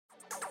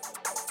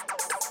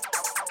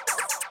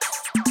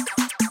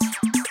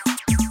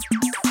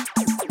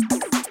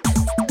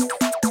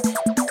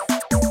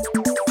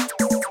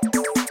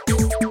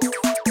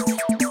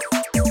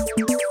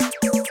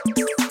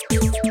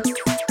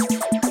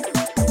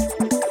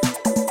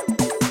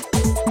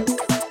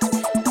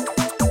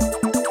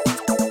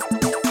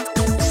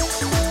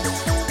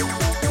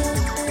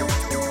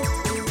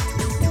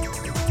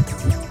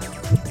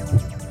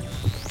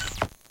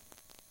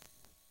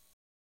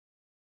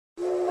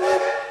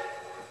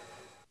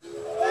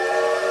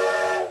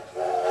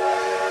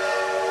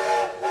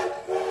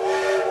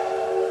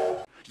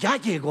Ya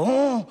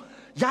llegó,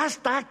 ya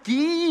está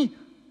aquí.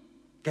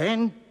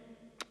 ¿Quién?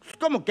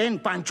 ¿Cómo quién?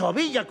 Pancho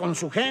Villa con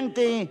su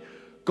gente,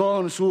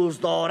 con sus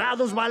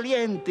dorados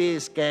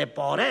valientes que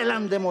por él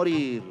han de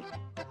morir.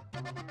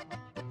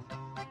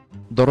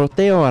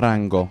 Doroteo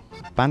Arango,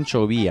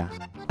 Pancho Villa,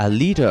 a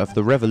leader of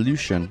the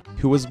revolution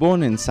who was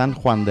born in San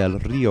Juan del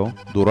Rio,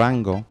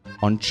 Durango,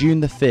 on June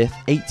the 5th,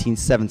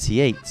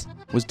 1878,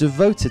 was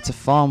devoted to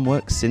farm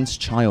work since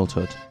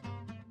childhood.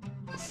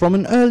 From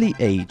an early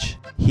age,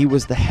 he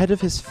was the head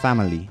of his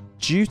family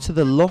due to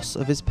the loss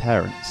of his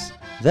parents.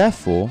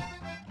 Therefore,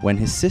 when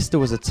his sister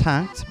was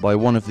attacked by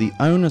one of the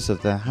owners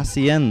of the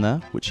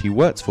hacienda which he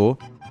worked for,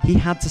 he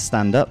had to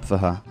stand up for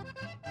her.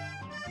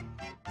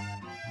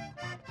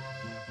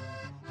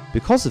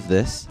 Because of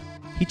this,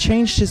 he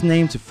changed his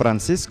name to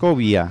Francisco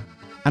Villa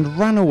and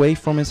ran away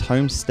from his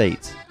home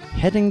state,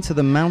 heading to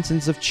the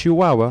mountains of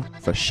Chihuahua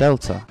for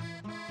shelter.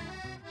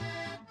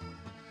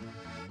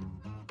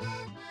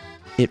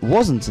 It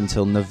wasn't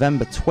until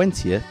November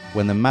 20th,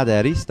 when the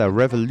Maderista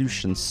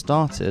revolution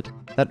started,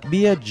 that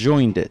Villa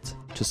joined it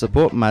to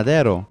support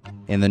Madero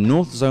in the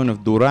north zone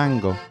of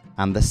Durango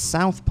and the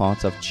south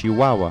part of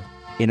Chihuahua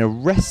in a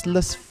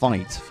restless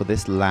fight for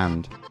this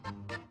land.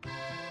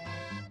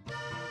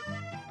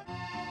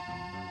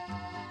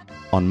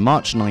 On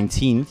March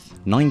 19,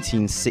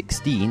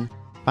 1916,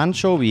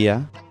 Pancho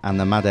Villa and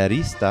the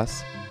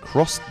Maderistas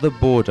crossed the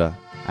border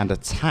and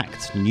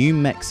attacked New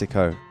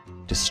Mexico,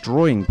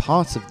 destroying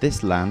part of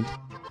this land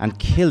and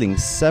killing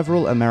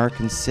several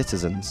American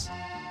citizens.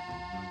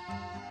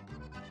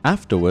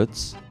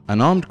 Afterwards,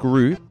 an armed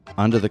group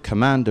under the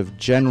command of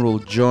General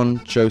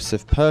John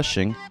Joseph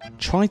Pershing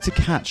tried to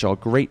catch our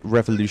great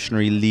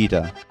revolutionary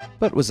leader,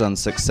 but was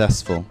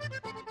unsuccessful.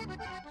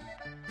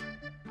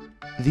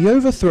 The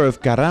overthrow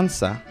of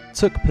Carranza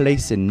took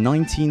place in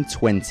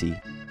 1920,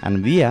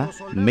 and Villa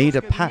made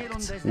a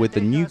pact with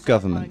the new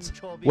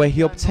government, where he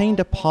obtained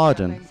a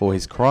pardon for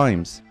his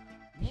crimes.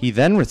 He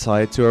then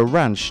retired to a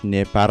ranch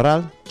near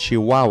Parral,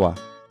 Chihuahua,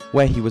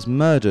 where he was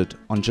murdered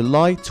on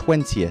July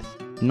 20th,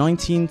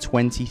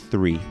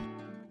 1923.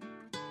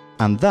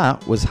 And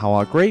that was how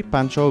our great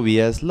Pancho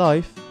Villa's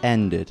life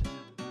ended.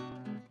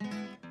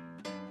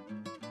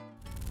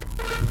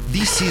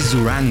 This is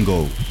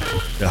Durango,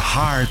 the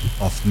heart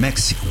of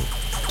Mexico.